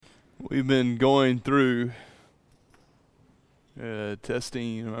We've been going through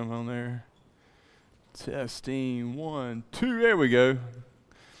testing. I'm on there. Testing 1, 2. There we go.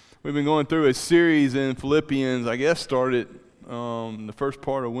 We've been going through a series in Philippians. I guess started the first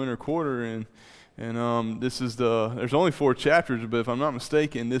part of winter quarter, and this is there's only 4 chapters, but if I'm not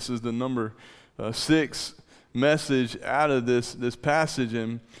mistaken, this is the number 6 message out of this passage,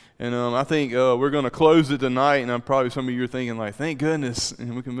 and I think we're going to close it tonight. And I'm probably some of you are thinking like, thank goodness,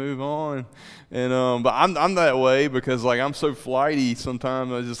 and we can move on. And but I'm that way because like I'm so flighty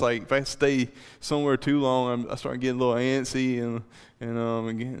sometimes. I just like if I stay somewhere too long, I start getting a little antsy, and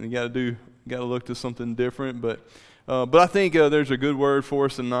you got to look to something different. But I think there's a good word for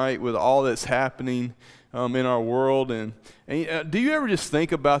us tonight with all that's happening in our world. And do you ever just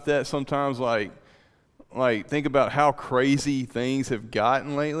think about that sometimes, like think about how crazy things have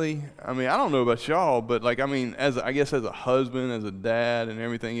gotten lately? I mean, I don't know about y'all, but like, I mean, as a husband, as a dad and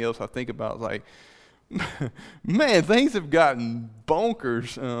everything else, I think about like, man, things have gotten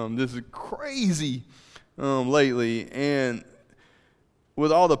bonkers. This is crazy lately. And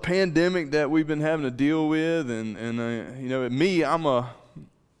with all the pandemic that we've been having to deal with, and you know, me, I'm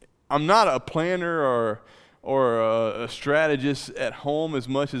not a planner or a strategist at home as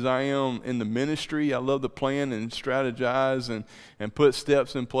much as I am in the ministry. I love to plan and strategize and put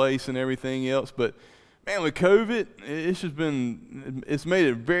steps in place and everything else. But man, with COVID, it's made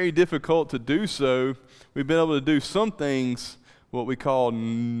it very difficult to do so. We've been able to do some things, what we call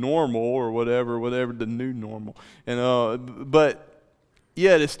normal or whatever the new normal. And but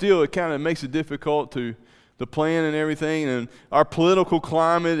yet it kind of makes it difficult to plan and everything. And our political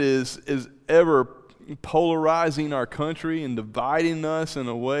climate is ever polarizing our country and dividing us in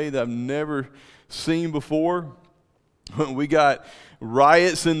a way that I've never seen before. We got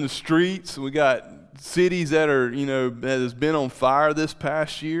riots in the streets. We got cities that has been on fire this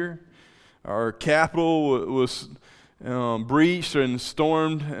past year. Our Capitol was breached and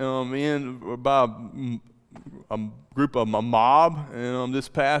stormed in by a group of a mob this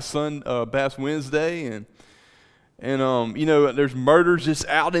past Wednesday, and there's murders just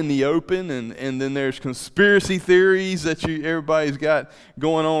out in the open, and then there's conspiracy theories that everybody's got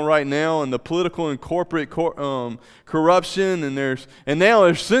going on right now, and the political and corporate corruption, and now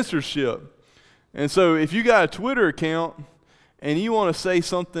there's censorship. And so if you got a Twitter account and you want to say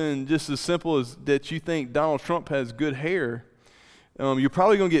something just as simple as that you think Donald Trump has good hair, you're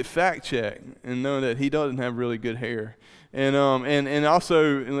probably going to get fact checked and know that he doesn't have really good hair. And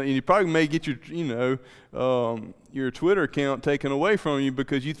also you probably may get your Twitter account taken away from you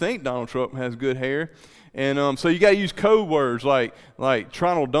because you think Donald Trump has good hair. And so you got to use code words like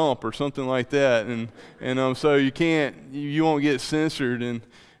Tronal dump or something like that, and so you won't get censored.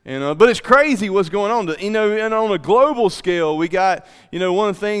 But it's crazy what's going on. And on a global scale, we got one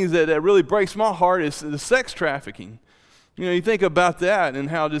of the things that really breaks my heart is the sex trafficking. You think about that and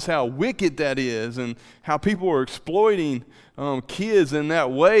how wicked that is, and how people are exploiting kids in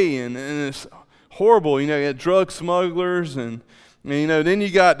that way, and it's horrible. You got drug smugglers, and then you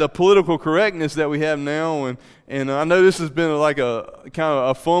got the political correctness that we have now, and I know this has been like a kind of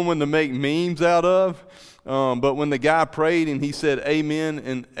a fun one to make memes out of. But when the guy prayed and he said amen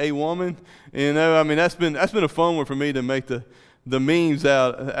and a woman, that's been a fun one for me to make the memes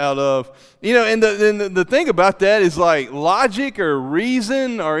out of. And the thing about that is like logic or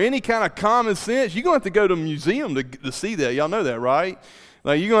reason or any kind of common sense, you're going to have to go to a museum to see that. Y'all know that, right?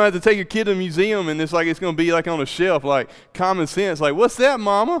 Like you're going to have to take your kid to a museum, and it's going to be like on a shelf, like common sense. Like, what's that,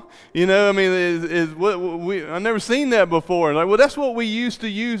 mama? I've never seen that before. And like, well, that's what we used to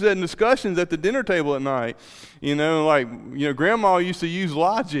use in discussions at the dinner table at night. Grandma used to use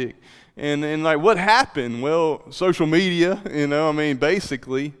logic. And like, what happened? Well, social media,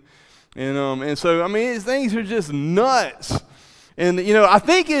 basically. And so, things are just nuts. And, I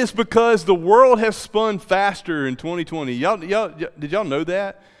think it's because the world has spun faster in 2020. Did y'all know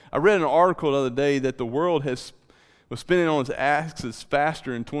that? I read an article the other day that the world was spinning on its axis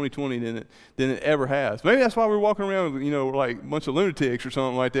faster in 2020 than it ever has. Maybe that's why we're walking around, like a bunch of lunatics or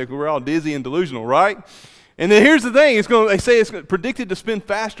something like that, because we're all dizzy and delusional, right? And then here's the thing: they say it's predicted to spin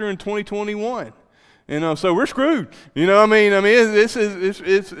faster in 2021. So we're screwed. We're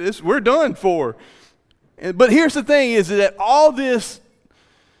done for. But here's the thing: is that all this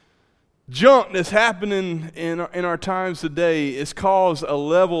junk that's happening in our times today has caused a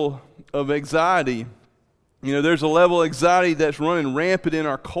level of anxiety. There's a level of anxiety that's running rampant in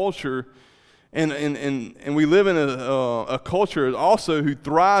our culture, and we live in a culture also who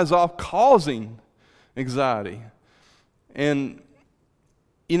thrives off causing anxiety. And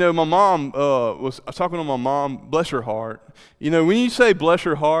my mom I was talking to my mom, bless her heart. When you say bless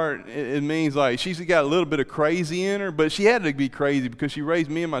her heart, it means like she's got a little bit of crazy in her, but she had to be crazy because she raised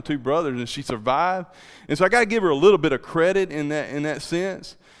me and my two brothers and she survived. And so I got to give her a little bit of credit in that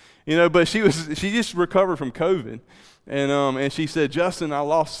sense. But she just recovered from COVID. And she said, Justin, I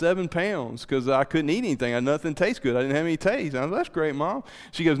lost 7 pounds because I couldn't eat anything. Nothing tastes good. I didn't have any taste. I said, that's great, Mom.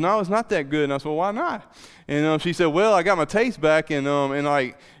 She goes, no, it's not that good. And I said, well, why not? And she said, well, I got my taste back, and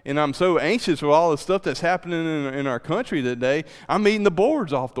I'm so anxious for all the stuff that's happening in our country today. I'm eating the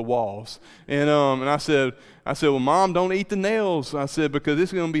boards off the walls. And I said, well, Mom, don't eat the nails. I said, because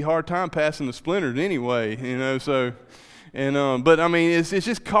it's going to be a hard time passing the splinters anyway. So. But I mean,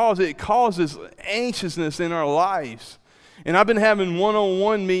 it causes anxiousness in our lives. And I've been having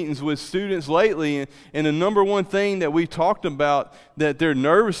one-on-one meetings with students lately, and the number one thing that we've talked about that they're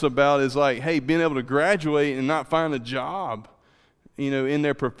nervous about is like, hey, being able to graduate and not find a job, in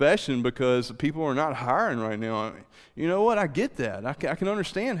their profession because people are not hiring right now. You know what? I get that. I can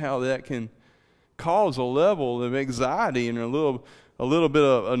understand how that can cause a level of anxiety and a little bit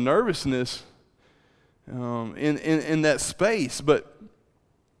of nervousness in that space. But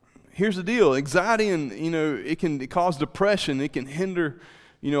here's the deal: anxiety, and it can cause depression. It can hinder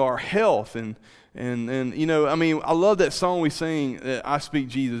our health, and I mean, I love that song we sing, I Speak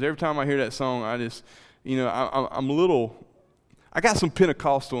Jesus. Every time I hear that song, I just I got some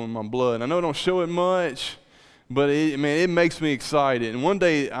Pentecostal in my blood. I know I don't show it much, but it makes me excited. And one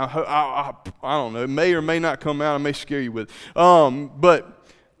day I don't know, it may or may not come out. I may scare you with it. But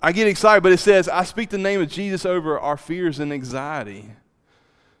I get excited, but it says, I speak the name of Jesus over our fears and anxiety.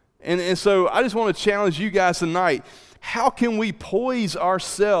 And so I just want to challenge you guys tonight. How can we poise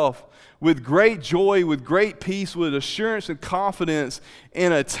ourselves with great joy, with great peace, with assurance and confidence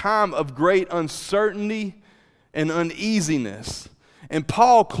in a time of great uncertainty and uneasiness? And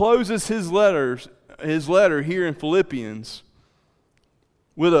Paul closes his letter here in Philippians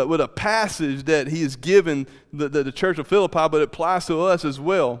with a passage that he has given the church of Philippi, but it applies to us as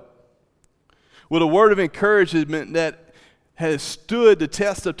well, with a word of encouragement that has stood the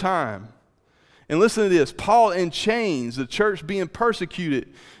test of time. And listen to this: Paul in chains, the church being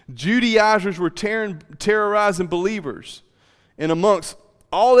persecuted, Judaizers were terrorizing believers. And amongst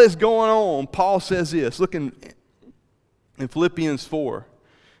all that's going on, Paul says this. Look in Philippians 4,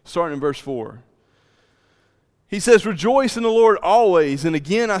 starting in verse 4. He says, rejoice in the Lord always, and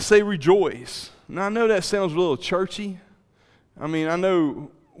again I say rejoice. Now I know that sounds a little churchy. I mean, I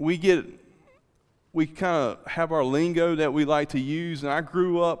know we kind of have our lingo that we like to use, and I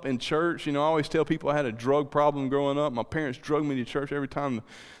grew up in church. I always tell people I had a drug problem growing up. My parents drugged me to church every time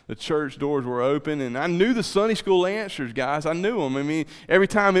the church doors were open, and I knew the Sunday school answers, guys. I knew them. I mean, every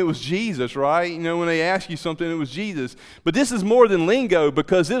time it was Jesus, right? When they ask you something, it was Jesus. But this is more than lingo,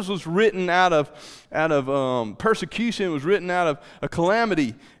 because this was written out of persecution. It was written out of a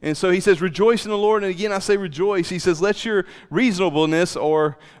calamity. And so he says, rejoice in the Lord. And again, I say rejoice. He says, let your reasonableness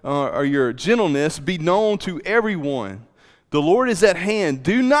or your gentleness be known to everyone. The Lord is at hand.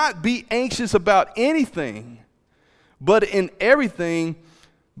 Do not be anxious about anything, but in everything,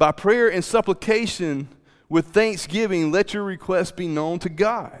 by prayer and supplication with thanksgiving, let your requests be known to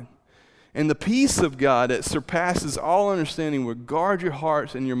God. And the peace of God that surpasses all understanding will guard your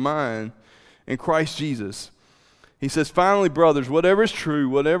hearts and your mind in Christ Jesus. He says, finally, brothers, whatever is true,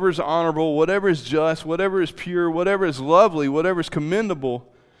 whatever is honorable, whatever is just, whatever is pure, whatever is lovely, whatever is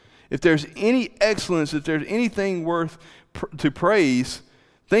commendable, if there's any excellence, if there's anything worth to praise,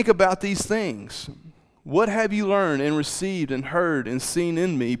 think about these things. What have you learned and received and heard and seen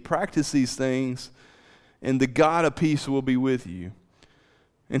in me? Practice these things, and the God of peace will be with you.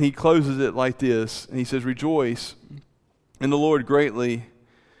 And he closes it like this, and he says, rejoice in the Lord greatly,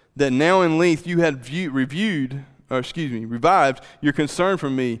 that now in length you had revived your concern for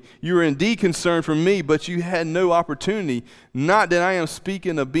me. You were indeed concerned for me, but you had no opportunity. Not that I am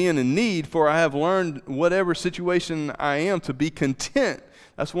speaking of being in need, for I have learned whatever situation I am to be content.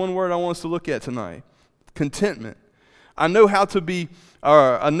 That's one word I want us to look at tonight. Contentment. I know how to be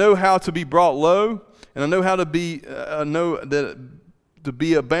brought low, and I know how to be to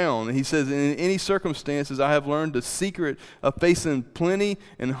be abound. And he says, in any circumstances, I have learned the secret of facing plenty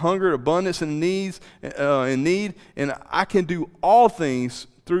and hunger, abundance and need, and I can do all things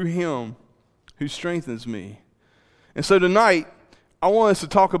through him who strengthens me. And so tonight, I want us to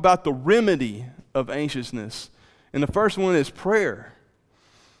talk about the remedy of anxiousness. And the first one is prayer.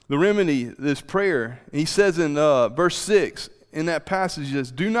 The remedy is prayer. He says in verse 6, in that passage, he says,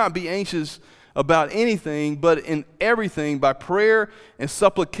 do not be anxious about anything, but in everything, by prayer and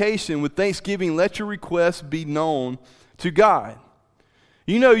supplication with thanksgiving, let your requests be known to God.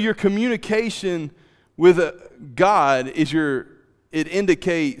 You know, your communication with God it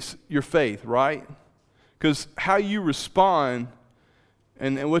indicates your faith, right? Because how you respond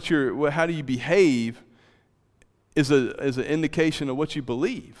and how do you behave is an indication of what you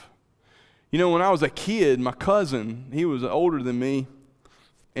believe. You know, when I was a kid, my cousin, he was older than me,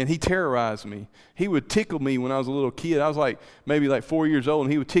 and he terrorized me. He would tickle me when I was a little kid. I was maybe 4 years old,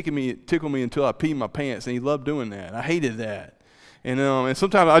 and he would tickle me until I peed my pants, and he loved doing that. I hated that. And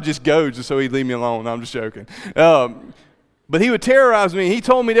sometimes I'd just go just so he'd leave me alone. No, I'm just joking. But he would terrorize me. He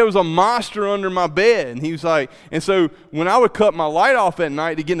told me there was a monster under my bed. And he was and so when I would cut my light off at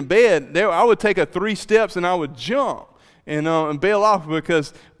night to get in bed, I would take 3 steps and I would jump and bail off,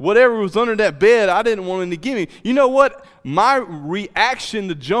 because whatever was under that bed, I didn't want him to get me. You know what? My reaction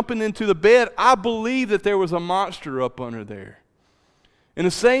to jumping into the bed, I believed that there was a monster up under there. In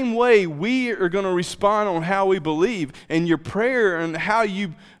the same way, we are going to respond on how we believe. And your prayer and how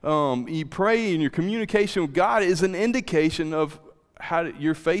you pray and your communication with God is an indication of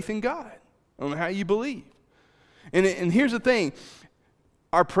your faith in God, on how you believe. And here's the thing.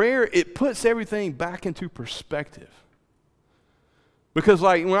 Our prayer, it puts everything back into perspective. Because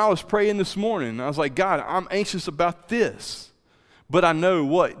when I was praying this morning, I was like, God, I'm anxious about this. But I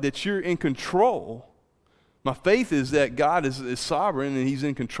know that you're in control. My faith is that God is sovereign and he's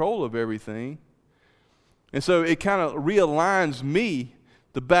in control of everything. And so it kind of realigns me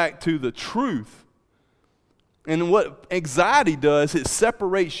back to the truth. And what anxiety does, it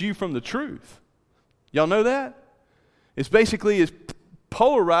separates you from the truth. Y'all know that? It's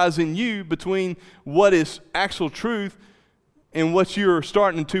polarizing you between what is actual truth and what you're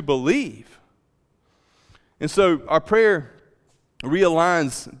starting to believe. And so our prayer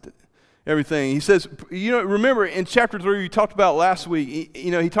realigns everything. He says, remember in chapter 3 we talked about last week,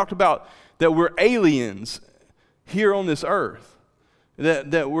 he talked about that we're aliens here on this earth.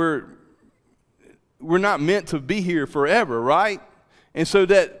 That we're not meant to be here forever, right? And so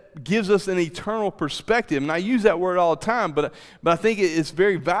that gives us an eternal perspective. And I use that word all the time, but I think it's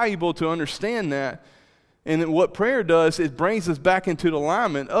very valuable to understand that. And what prayer does, it brings us back into the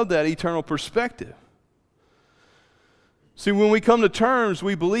alignment of that eternal perspective. See, when we come to terms,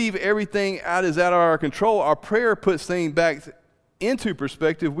 we believe everything is out of our control. Our prayer puts things back into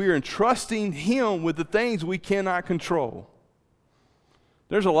perspective. We are entrusting Him with the things we cannot control.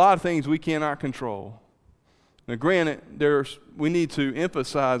 There's a lot of things we cannot control. Now, granted, we need to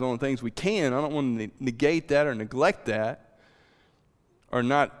emphasize on the things we can. I don't want to negate that or neglect that, or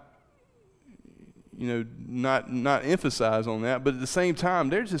not emphasize on that. But at the same time,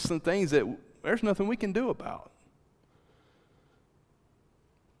 there's just some things that there's nothing we can do about.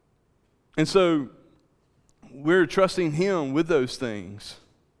 And so we're trusting Him with those things.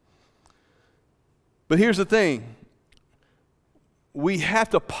 But here's the thing. We have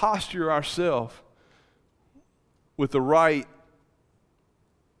to posture ourselves with in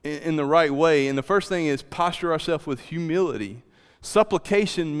the right way. And the first thing is posture ourselves with humility.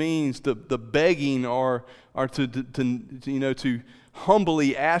 Supplication means the begging or to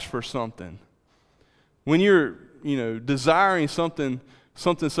humbly ask for something. When you're desiring something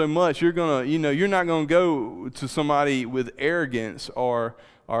so much, you're not gonna go to somebody with arrogance or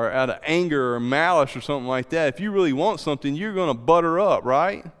out of anger or malice or something like that. If you really want something, you're gonna butter up,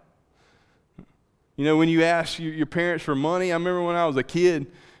 right? When you ask your parents for money, I remember when I was a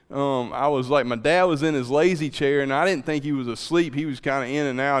kid, I was my dad was in his lazy chair, and I didn't think he was asleep. He was kind of in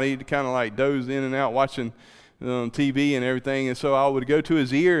and out. He'd kind of dozed in and out watching TV and everything. And so I would go to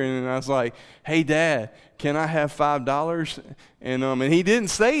his ear, and I was like, "Hey, Dad, can I have $5?" And he didn't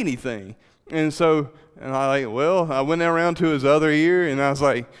say anything. And so I went around to his other ear, and I was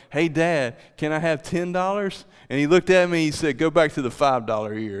like, "Hey, Dad, can I have $10?" And he looked at me. He said, "Go back to the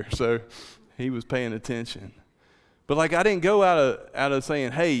 $5 ear." So he was paying attention. But I didn't go out of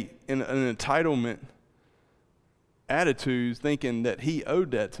saying, hey, in an entitlement attitude, thinking that he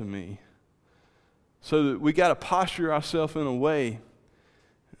owed that to me. So that we got to posture ourselves in a way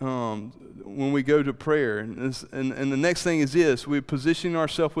when we go to prayer. And the next thing is this: we position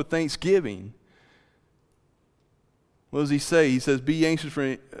ourselves with thanksgiving. What does he say? He says, "Be anxious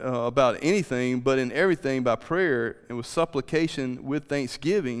about anything, but in everything by prayer and with supplication with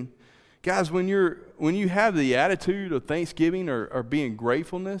thanksgiving." Guys, when you have the attitude of thanksgiving or being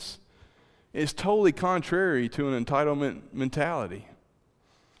gratefulness, it's totally contrary to an entitlement mentality.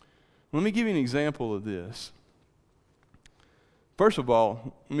 Let me give you an example of this. First of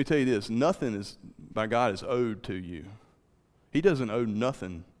all, let me tell you this: nothing by God is owed to you. He doesn't owe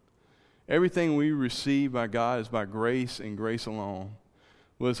nothing. Everything we receive by God is by grace and grace alone.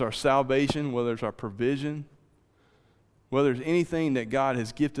 Whether it's our salvation, whether it's our provision, whether there's anything that God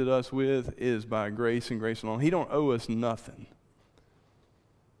has gifted us with, it is by grace and grace alone. He don't owe us nothing.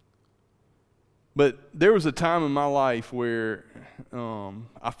 But there was a time in my life where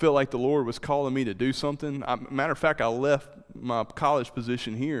I felt like the Lord was calling me to do something. Matter of fact, I left my college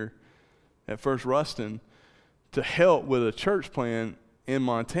position here at First Ruston to help with a church plant in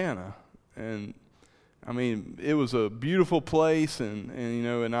Montana. And I mean, it was a beautiful place, and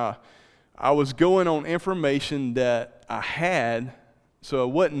I was going on information that I had, so I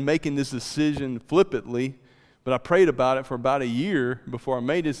wasn't making this decision flippantly, but I prayed about it for about a year before I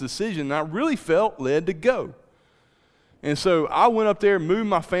made this decision, and I really felt led to go. And so I went up there, moved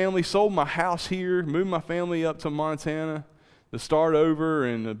my family, sold my house here, moved my family up to Montana to start over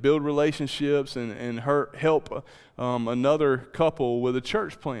and to build relationships and help another couple with a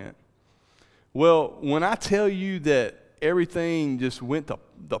church plant. Well, when I tell you that everything just went to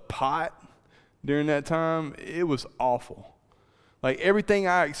the pot during that time, it was awful. Like everything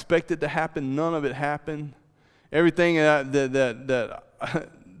I expected to happen, none of it happened. Everything that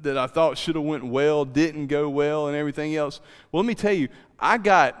I thought should have went well didn't go well, and everything else. Well, let me tell you, I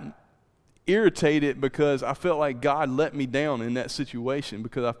got irritated because I felt like God let me down in that situation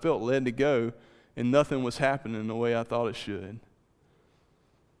because I felt led to go, and nothing was happening the way I thought it should.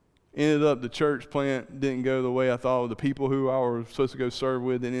 Ended up the church plant didn't go the way I thought. The people who I was supposed to go serve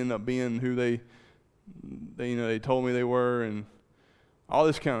with didn't end up being who they told me they were, and all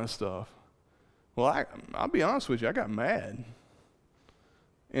this kind of stuff. Well, I'll be honest with you, I got mad.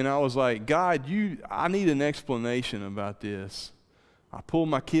 And I was like, God, I need an explanation about this. I pulled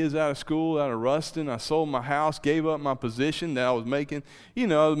my kids out of school, out of Ruston. I sold my house, gave up my position that I was making.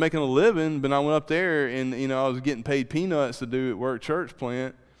 I was making a living, but I went up there and, I was getting paid peanuts to do at work church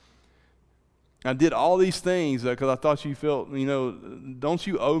plant. I did all these things because I thought you felt, don't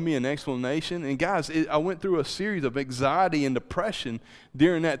you owe me an explanation? And guys, I went through a series of anxiety and depression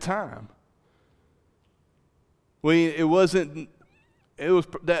during that time. That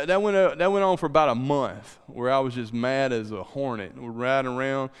went on for about a month where I was just mad as a hornet, riding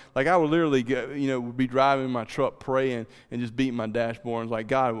around. Like I would literally be driving my truck praying and just beating my dashboard. And was like,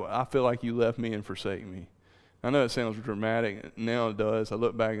 God, I feel like you left me and forsake me. I know it sounds dramatic. Now it does. I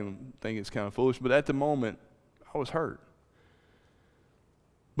look back and think it's kind of foolish. But at the moment, I was hurt.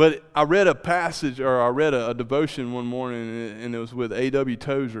 But I read a devotion one morning, and it was with A.W.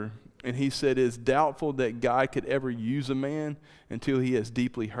 Tozer. And he said, it's doubtful that God could ever use a man until he has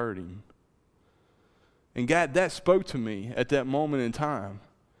deeply hurt him. And God, that spoke to me at that moment in time.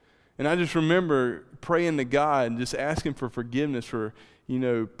 And I just remember praying to God and just asking for forgiveness for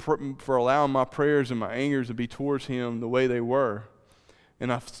allowing my prayers and my anger to be towards him the way they were.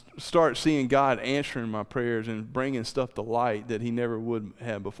 And I start seeing God answering my prayers and bringing stuff to light that he never would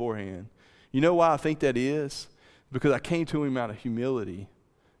have beforehand. You know why I think that is? Because I came to him out of humility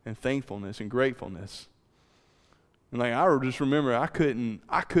and thankfulness and gratefulness. And I just remember I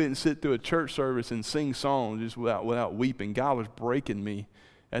couldn't sit through a church service and sing songs just without weeping. God was breaking me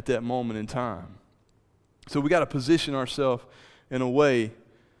at that moment in time. So we got to position ourselves in a way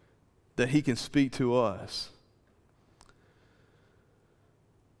that he can speak to us.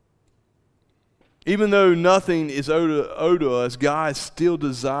 Even though nothing is owed to us, God still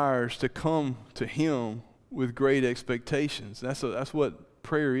desires to come to him with great expectations. That's what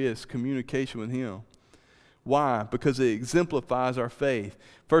prayer is, communication with him. Why? Because it exemplifies our faith.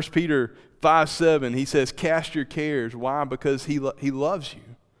 1 Peter 5:7, he says, cast your cares. Why? Because he loves you.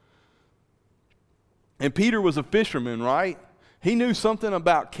 And Peter was a fisherman, right? He knew something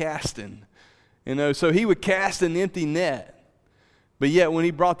about casting. So he would cast an empty net. But yet when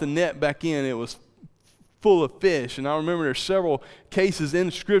he brought the net back in, it was full of fish. And I remember there's several cases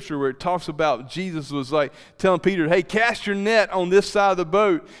in Scripture where it talks about Jesus was like telling Peter, hey, cast your net on this side of the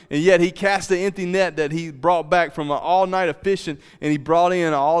boat. And yet he cast the empty net that he brought back from all night of fishing, and he brought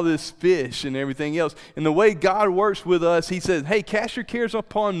in all this fish and everything else. And the way God works with us, he says, hey, cast your cares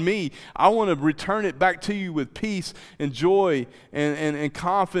upon me. I want to return it back to you with peace and joy and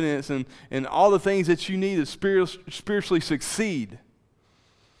confidence and all the things that you need to spiritually succeed.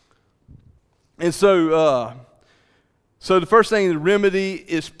 And so the first thing, the remedy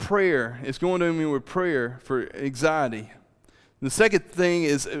is prayer. It's going to me with prayer for anxiety. The second thing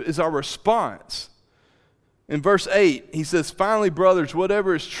is our response. In verse 8, he says, finally, brothers,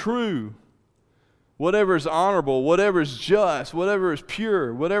 whatever is true, whatever is honorable, whatever is just, whatever is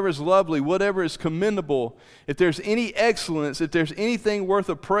pure, whatever is lovely, whatever is commendable, if there's any excellence, if there's anything worth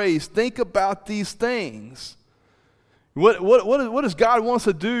of praise, think about these things. What does God wants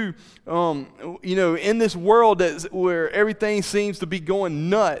to do, in this world where everything seems to be going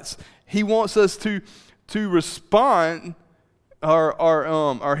nuts? He wants us to respond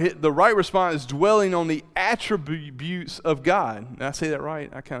the right response is dwelling on the attributes of God. Did I say that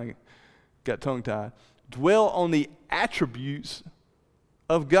right? I kind of got tongue-tied. Dwell on the attributes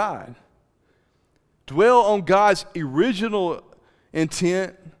of God. Dwell on God's original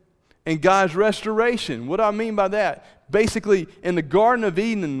intent and God's restoration. What do I mean by that? Basically, in the Garden of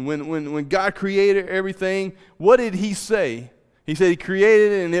Eden, when God created everything, what did he say? He said he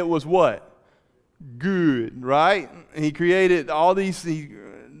created it and it was what? Good, right? He created all these, he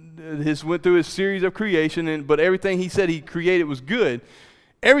went through a series of creation, but everything he said he created was good.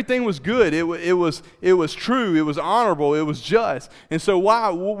 Everything was good. It was true. It was honorable. It was just. And so why?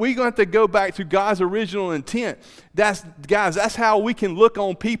 We're going to have to go back to God's original intent. That's how we can look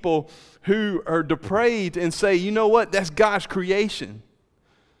on people who are depraved and say, you know what? That's God's creation.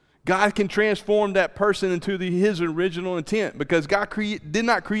 God can transform that person into his original intent, because God did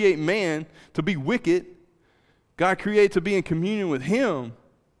not create man to be wicked. God created to be in communion with him.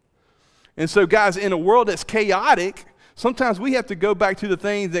 And so, guys, in a world that's chaotic, sometimes we have to go back to the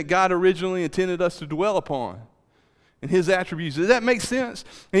things that God originally intended us to dwell upon and his attributes. Does that make sense?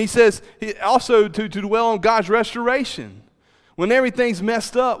 And he says also to dwell on God's restoration. When everything's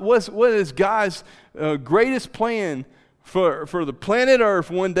messed up, what is God's greatest plan for the planet Earth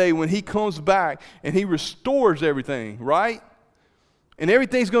one day when he comes back and he restores everything, right? And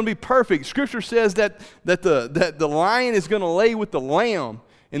everything's going to be perfect. Scripture says that the lion is going to lay with the lamb,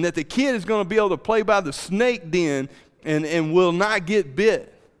 and that the kid is going to be able to play by the snake den and will not get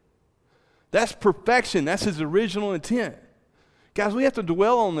bit. That's perfection. That's his original intent. Guys, we have to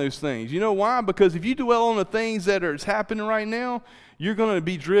dwell on those things. You know why? Because if you dwell on the things that are happening right now, you're going to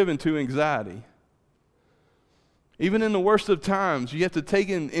be driven to anxiety. Even in the worst of times, you have to take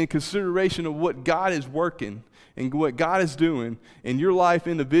in consideration of what God is working and what God is doing in your life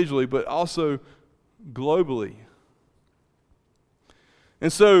individually, but also globally.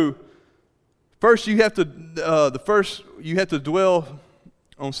 And so, first you have to dwell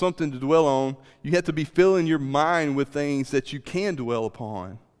on something to dwell on. You have to be filling your mind with things that you can dwell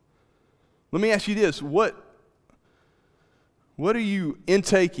upon. Let me ask you this: what are you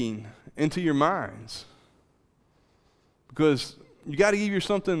intaking into your minds? Because you got to give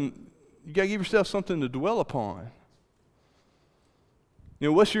yourself something to dwell upon. You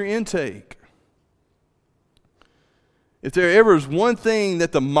know, what's your intake? If there ever is one thing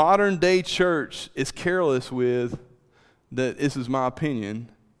that the modern day church is careless with, that this is my opinion,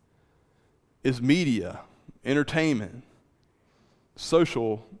 is media, entertainment,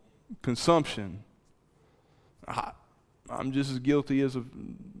 social consumption. I'm just as guilty as the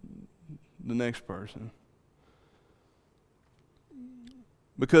next person.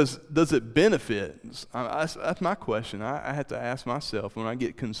 Because does it benefit? That's my question. I have to ask myself when I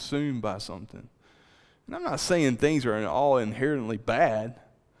get consumed by something. And I'm not saying things are all inherently bad.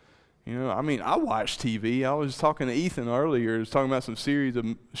 You know, I mean, I watch TV. I was talking to Ethan earlier. He was talking about some series of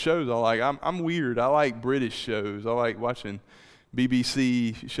shows I like. I'm weird. I like British shows. I like watching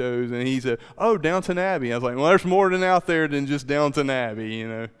BBC shows. And he said, oh, Downton Abbey. I was like, well, there's more out there than just Downton Abbey, you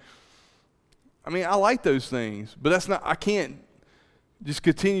know. I mean, I like those things. But I can't just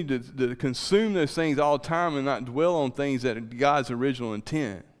continue to consume those things all the time and not dwell on things that are God's original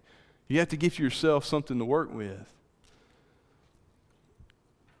intent. You have to give yourself something to work with.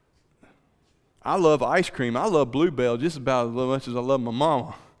 I love ice cream. I love Bluebell just about as much as I love my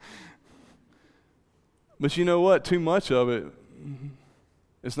mama. But you know what? Too much of it,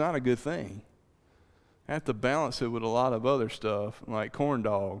 it's not a good thing. I have to balance it with a lot of other stuff, like corn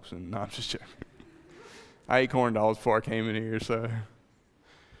dogs. And no, I'm just joking. I ate corn dogs before I came in here, so.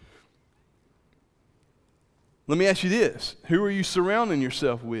 Let me ask you this. Who are you surrounding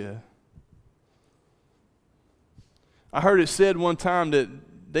yourself with? I heard it said one time that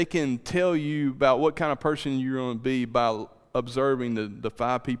they can tell you about what kind of person you're going to be by observing the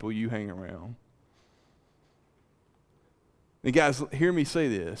 5 people you hang around. And guys, hear me say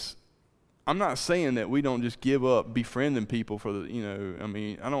this. I'm not saying that we don't just give up befriending people for the, you know, I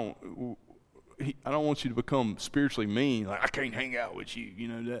mean, I don't want you to become spiritually mean, like I can't hang out with you, you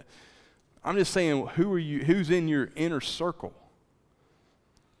know that. I'm just saying, who's in your inner circle?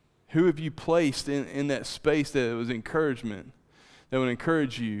 Who have you placed in that space that was encouragement, that would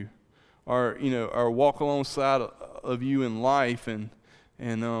encourage you, or walk alongside of you in life and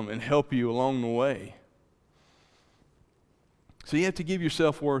help you along the way? So you have to give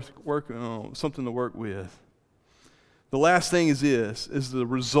yourself something to work with. The last thing is the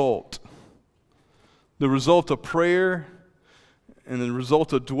result. The result of prayer and the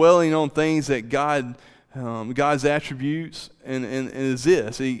result of dwelling on things that God God's attributes, and is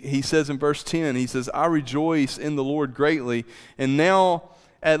this. He says in verse 10, he says, I rejoice in the Lord greatly, and now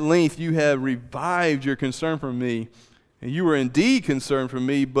at length you have revived your concern for me. And you were indeed concerned for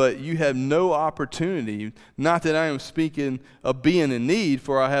me, but you have no opportunity. Not that I am speaking of being in need,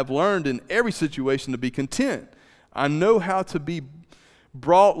 for I have learned in every situation to be content. I know how to be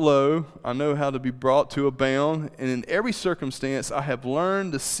brought low, I know how to be brought to abound, and in every circumstance I have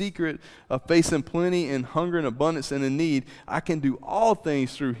learned the secret of facing plenty and hunger and abundance and in need. I can do all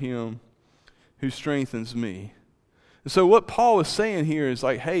things through him who strengthens me. And so what Paul is saying here is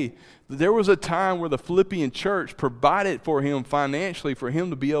like, hey, there was a time where the Philippian church provided for him financially for him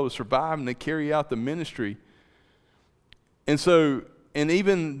to be able to survive and to carry out the ministry. And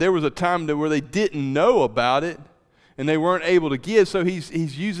even there was a time where they didn't know about it, and they weren't able to give, so he's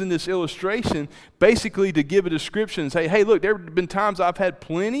using this illustration basically to give a description and say, hey, look, there have been times I've had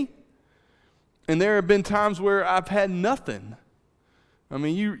plenty, and there have been times where I've had nothing. I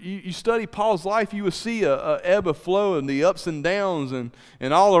mean, you study Paul's life, you will see a ebb and flow and the ups and downs and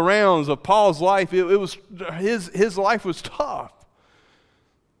all arounds of Paul's life. It was his life was tough.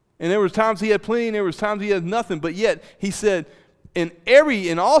 And there was times he had plenty, and there was times he had nothing, but yet he said,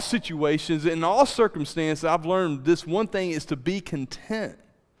 in all situations, in all circumstances, I've learned this one thing is to be content.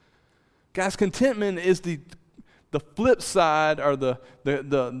 Guys, contentment is the flip side or the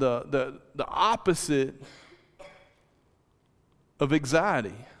opposite of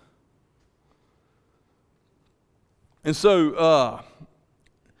anxiety. And so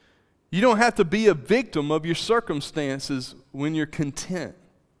you don't have to be a victim of your circumstances when you're content.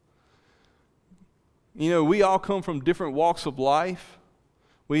 You know, we all come from different walks of life.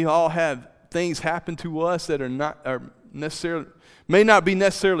 We all have things happen to us that may not be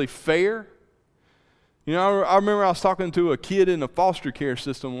necessarily fair. You know, I remember I was talking to a kid in a foster care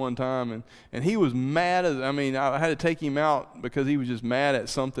system one time, and he was mad. I had to take him out because he was just mad at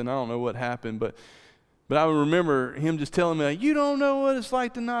something. I don't know what happened, but I remember him just telling me, you don't know what it's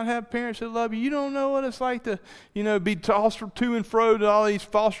like to not have parents that love you. You don't know what it's like to, be tossed to and fro to all these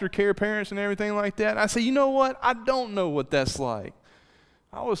foster care parents and everything like that. And I say, you know what? I don't know what that's like.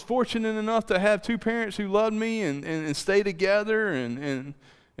 I was fortunate enough to have two parents who loved me and stay together and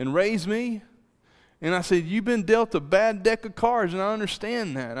raise me. And I said, you've been dealt a bad deck of cards, and I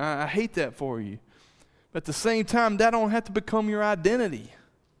understand that. I hate that for you. But at the same time, that don't have to become your identity.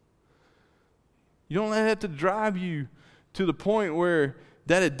 You don't let that to drive you to the point where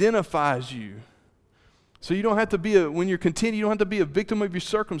that identifies you. So you don't have to when you're content, you don't have to be a victim of your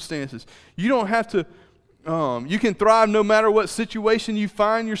circumstances. You don't have to, you can thrive no matter what situation you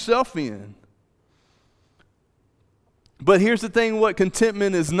find yourself in. But here's the thing, what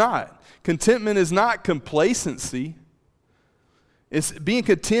contentment is not. Contentment is not complacency. It's being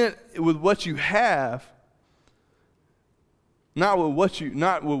content with what you have, not with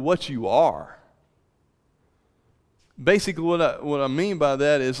what you are. Basically, what I mean by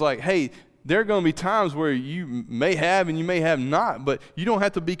that is like, hey, there are going to be times where you may have and you may have not, but you don't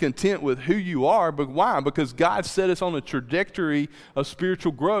have to be content with who you are. But why? Because God set us on a trajectory of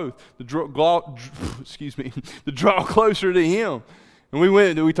spiritual growth to draw closer to Him. And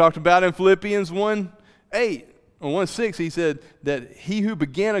we talked about in Philippians 1:8 or 1:6, he said that he who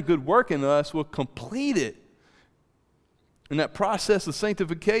began a good work in us will complete it in that process of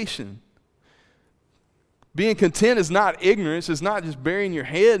sanctification. Being content is not ignorance. It's not just burying your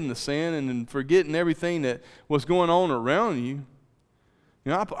head in the sand and forgetting everything that was going on around you.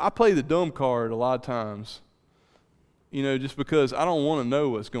 You know, I play the dumb card a lot of times, just because I don't want to know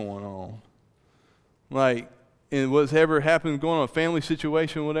what's going on. Like, and what's ever happened going on, a family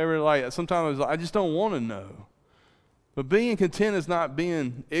situation, whatever, like, sometimes I just don't want to know. But being content is not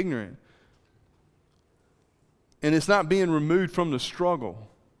being ignorant. And it's not being removed from the struggle.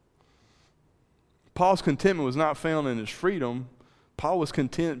 Paul's contentment was not found in his freedom. Paul was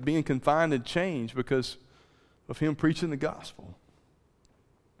content being confined in chains because of him preaching the gospel.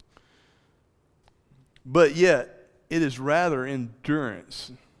 But yet, it is rather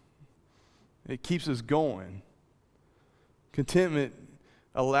endurance. It keeps us going. Contentment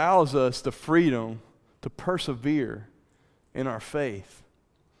allows us the freedom to persevere in our faith.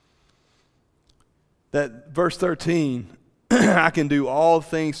 That verse 13, I can do all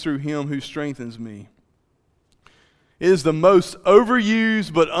things through Him who strengthens me. It is the most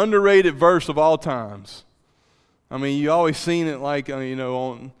overused but underrated verse of all times. I mean, you always seen it like,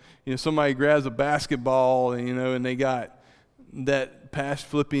 somebody grabs a basketball, and they got that past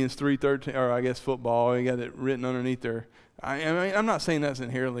Philippians 3:13, or I guess football, they got it written underneath there. I'm not saying that's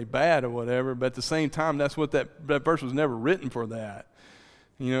inherently bad or whatever, but at the same time, that's what that verse was never written for that.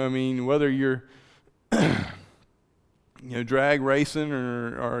 Whether you're drag racing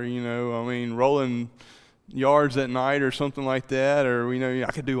or rolling yards at night or something like that, or,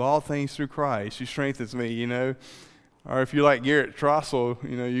 I can do all things through Christ who strengthens me, Or if you're like Garrett Trossel,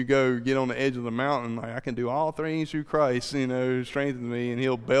 you go get on the edge of the mountain, like, I can do all things through Christ, who strengthens me, and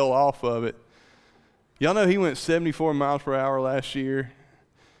he'll bail off of it. Y'all know he went 74 miles per hour last year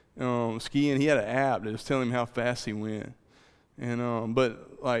skiing. He had an app that was telling him how fast he went. And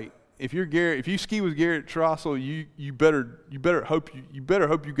but like if you ski with Garrett Trossel, you better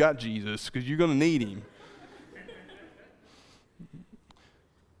hope you got Jesus, because you're going to need him.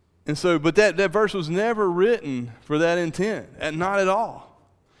 And so, but that verse was never written for that intent, not at all.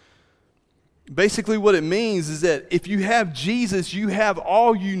 Basically what it means is that if you have Jesus, you have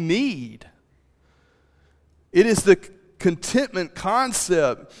all you need. It is the contentment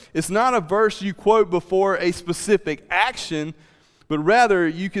concept. It's not a verse you quote before a specific action, but rather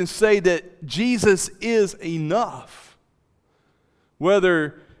you can say that Jesus is enough.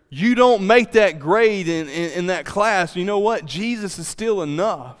 Whether you don't make that grade in that class, you know what? Jesus is still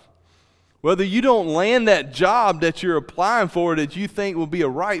enough. Whether you don't land that job that you're applying for that you think will be a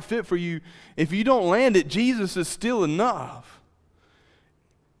right fit for you, if you don't land it, Jesus is still enough.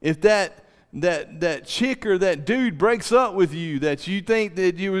 If that chick or that dude breaks up with you that you think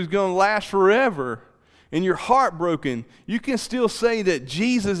that it was going to last forever and you're heartbroken, you can still say that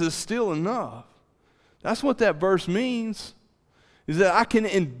Jesus is still enough. That's what that verse means, is that I can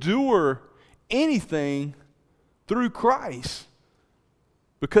endure anything through Christ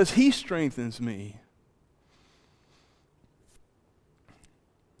because he strengthens me.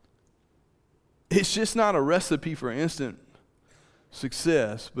 It's just not a recipe for instant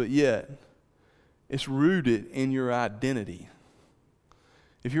success, but yet it's rooted in your identity.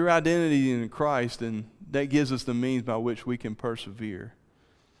 If your identity is in Christ, then that gives us the means by which we can persevere.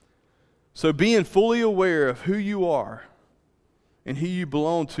 So being fully aware of who you are and who you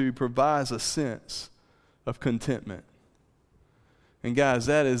belong to provides a sense of contentment. And guys,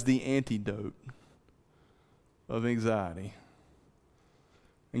 that is the antidote of anxiety.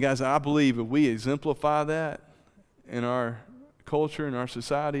 And guys, I believe if we exemplify that in our culture, in our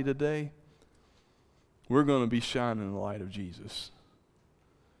society today, we're going to be shining the light of Jesus,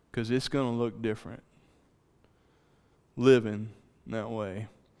 because it's going to look different living that way.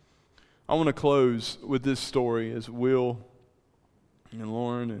 I want to close with this story as Will and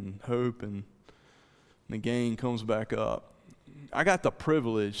Lauren and Hope and the gang comes back up. I got the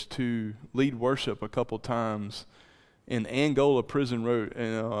privilege to lead worship a couple times in Angola Prison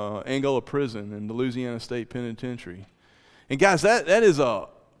in the Louisiana State Penitentiary. And guys, that is a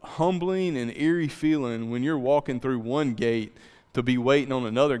humbling and eerie feeling when you're walking through one gate to be waiting on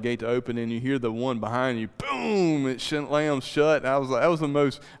another gate to open, and you hear the one behind you, boom, it slams shut. I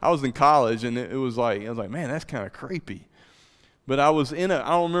was in college, and I was like, man, that's kind of creepy. But I was I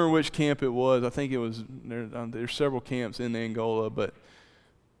don't remember which camp it was. I think it was, there's several camps in Angola, but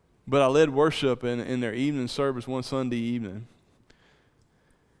I led worship in their evening service one Sunday evening.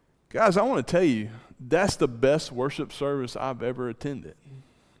 Guys, I want to tell you, that's the best worship service I've ever attended.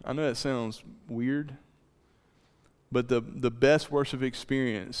 I know that sounds weird, but the best worship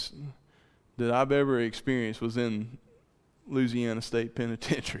experience that I've ever experienced was in Louisiana State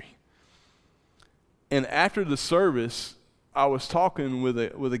Penitentiary. And after the service, I was talking with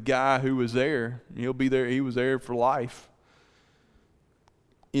a guy who was there. He'll be there. He was there for life.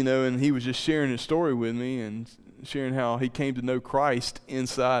 And he was just sharing his story with me and sharing how he came to know Christ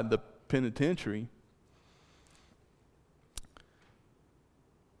inside the penitentiary.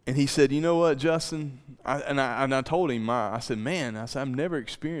 And he said, you know what, Justin? I told him, I said, I've never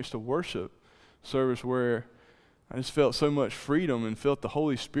experienced a worship service where I just felt so much freedom and felt the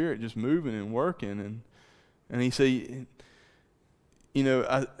Holy Spirit just moving and working. And he said,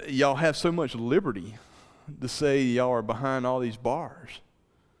 y'all have so much liberty to say y'all are behind all these bars.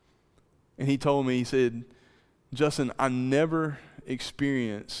 And he told me, he said, Justin, I never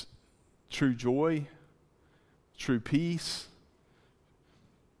experienced true joy, true peace,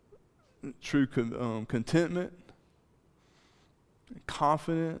 true contentment,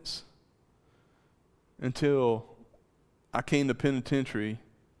 confidence until I came to penitentiary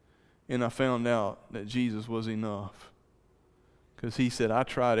and I found out that Jesus was enough. Because he said, I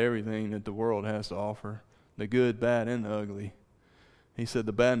tried everything that the world has to offer, the good, bad, and the ugly. He said,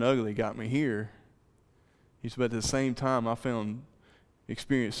 the bad and ugly got me here. He said, but at the same time, I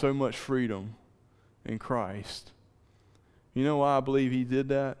experienced so much freedom in Christ. You know why I believe he did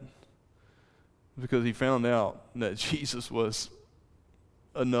that? Because he found out that Jesus was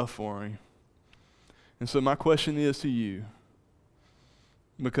enough for him. And so my question is to you,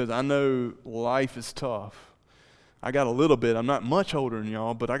 because I know life is tough. I got a little bit. I'm not much older than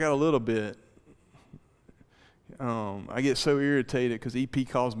y'all, but I got a little bit. I get so irritated because EP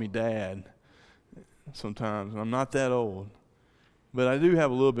calls me dad sometimes. I'm not that old. But I do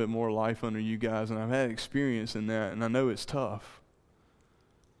have a little bit more life under you guys, and I've had experience in that, and I know it's tough.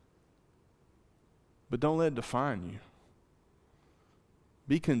 But don't let it define you.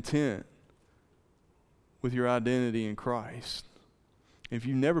 Be content with your identity in Christ. If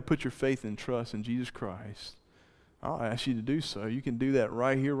you never put your faith and trust in Jesus Christ, I'll ask you to do so. You can do that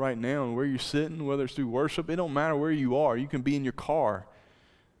right here, right now, and where you're sitting, whether it's through worship. It don't matter where you are. You can be in your car,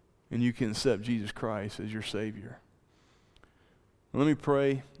 and you can accept Jesus Christ as your Savior. Let me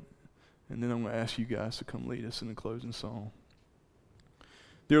pray, and then I'm going to ask you guys to come lead us in the closing song.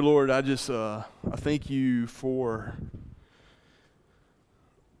 Dear Lord, I thank you for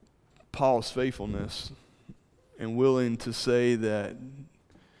Paul's faithfulness and willing to say that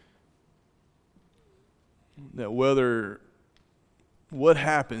whether what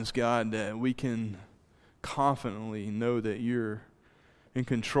happens, God, that we can confidently know that you're in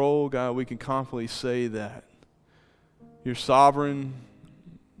control. God, we can confidently say that you're sovereign.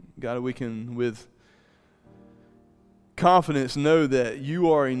 God, we can with confidence know that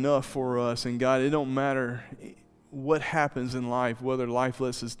you are enough for us. And God, it don't matter what happens in life, whether life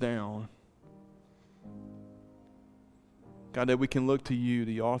lets us down. God, that we can look to you,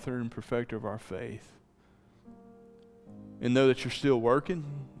 the author and perfecter of our faith, and know that you're still working,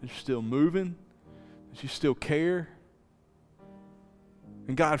 that you're still moving, that you still care.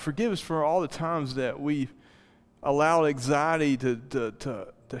 And God, forgive us for all the times that we've allowed anxiety to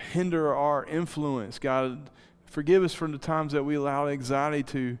hinder our influence. God, forgive us for the times that we allowed anxiety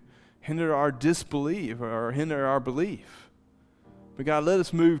to hinder our disbelief or hinder our belief. But God, let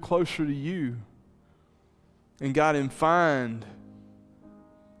us move closer to you. And God, and find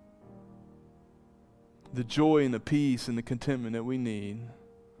the joy and the peace and the contentment that we need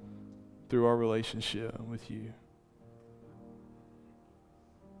through our relationship with you.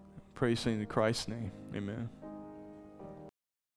 Praise in Christ's name. Amen.